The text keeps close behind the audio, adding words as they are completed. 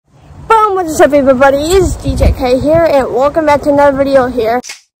What's up, everybody? It's DJK here, and welcome back to another video here.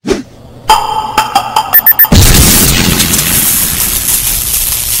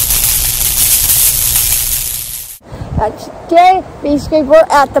 Today, basically, we're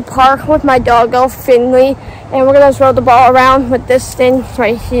at the park with my doggo, Finley, and we're gonna throw the ball around with this thing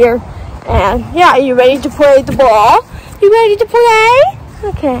right here. And yeah, are you ready to play the ball? You ready to play?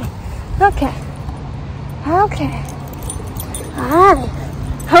 Okay. Alright.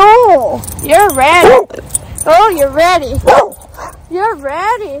 Oh, you're ready. Oh, you're ready. You're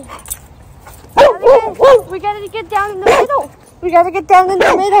ready. We gotta get down in the middle. We gotta get down in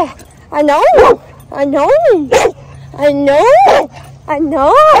the middle. I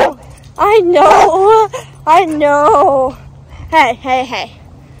know. Hey.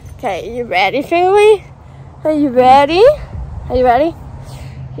 Okay, you ready, Finley? Are you ready?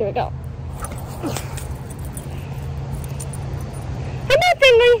 Here we go. Come on,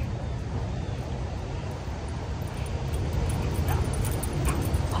 Finley.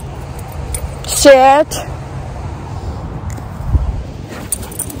 Sit.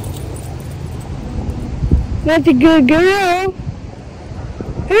 That's a good girl.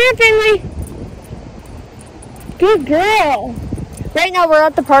 Come on, Finley. Good girl. Right now, we're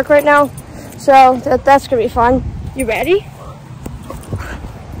at the park right now, so that's gonna be fun. You ready?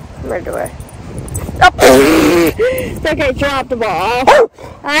 Right away. Oh. It's okay, drop the ball.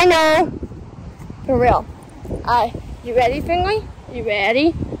 I know. For real. You ready, Finley? You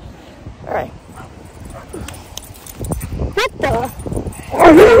ready? Alright. What the?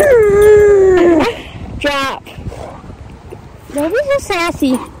 Drop. Don't be so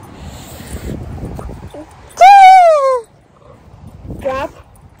sassy.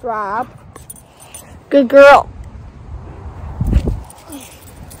 Drop. Good girl.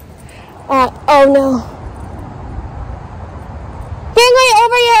 Oh no. Finley,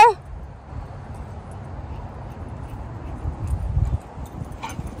 over here.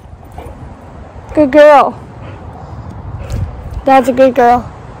 Good girl. That's a good girl.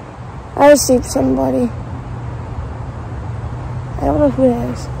 I see somebody. I don't know who it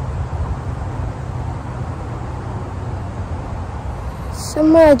is.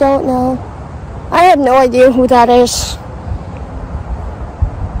 Somewhere I don't know. I have no idea who that is.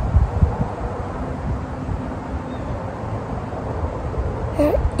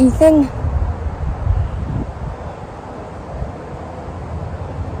 Ethan?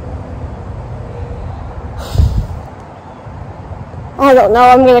 I don't know.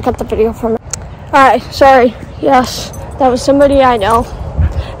 I'm gonna cut the video from it. Alright, sorry. Yes, that was somebody I know.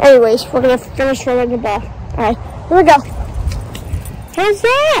 Anyways, we're gonna finish throwing the ball. Alright, here we go. How's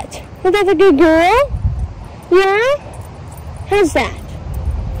that? Is that a good girl? Yeah? How's that?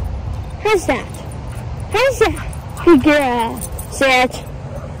 Good girl. Sit.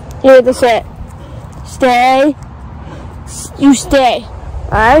 You need to sit. Stay. You stay.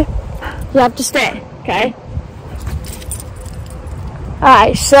 Alright? You have to stay. Okay?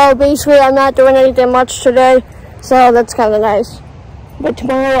 Alright, so basically I'm not doing anything much today. So that's kind of nice. But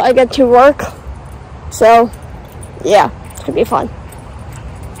tomorrow I get to work. So, yeah. It's going to be fun.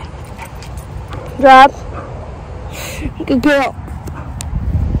 Drop. Good girl.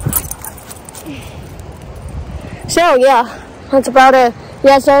 So yeah, that's about it.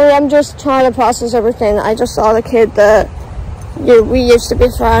 Yeah, sorry, I'm just trying to process everything. I just saw the kid that we used to be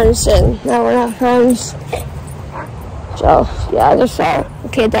friends and now we're not friends. So yeah, I just saw a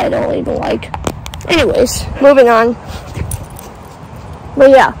kid that I don't even like. Anyways, moving on.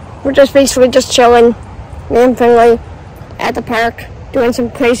 But yeah, we're just basically just chilling, me and Finley, at the park, doing some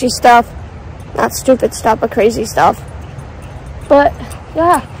crazy stuff. Not stupid stuff, but crazy stuff. But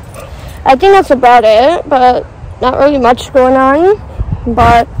yeah, I think that's about it. But not really much going on.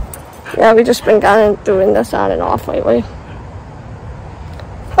 But yeah, we just been kind of doing this on and off lately.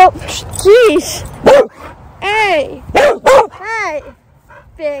 Oh, jeez. Hey,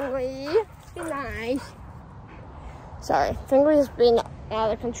 Finley, be nice. Sorry, Finley is being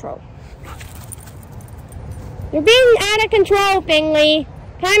out of control. You're being out of control, Finley.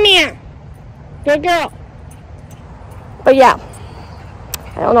 Come here. Good girl. But yeah,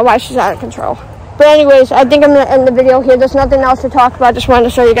 I don't know why she's out of control. But anyways, I think I'm going to end the video here. There's nothing else to talk about. Just wanted to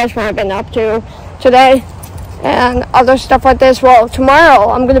show you guys what I've been up to today. And other stuff like this. Well,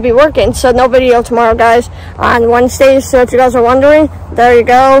 tomorrow I'm going to be working. So no video tomorrow, guys. On Wednesdays. So if you guys are wondering, there you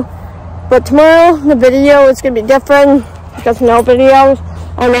go. But tomorrow, the video is going to be different. Because no videos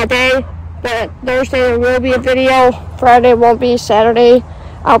on that day. But Thursday there will be a video. Friday won't be. Saturday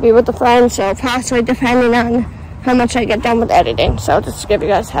I'll be with a friend, so possibly depending on how much I get done with editing. So just to give you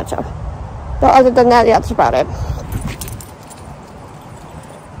guys a heads up. But other than that, yeah, that's about it.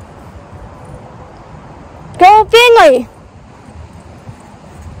 Go Finley!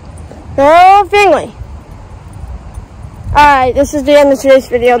 Go Finley! Alright, this is the end of today's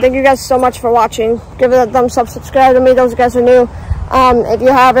video. Thank you guys so much for watching. Give it a thumbs up, subscribe to me, those guys are new. If you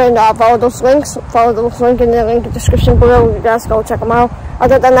haven't, follow those links. Follow those links in the link in the description below. You guys go check them out.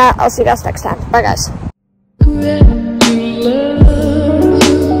 Other than that, I'll see you guys next time. Bye guys.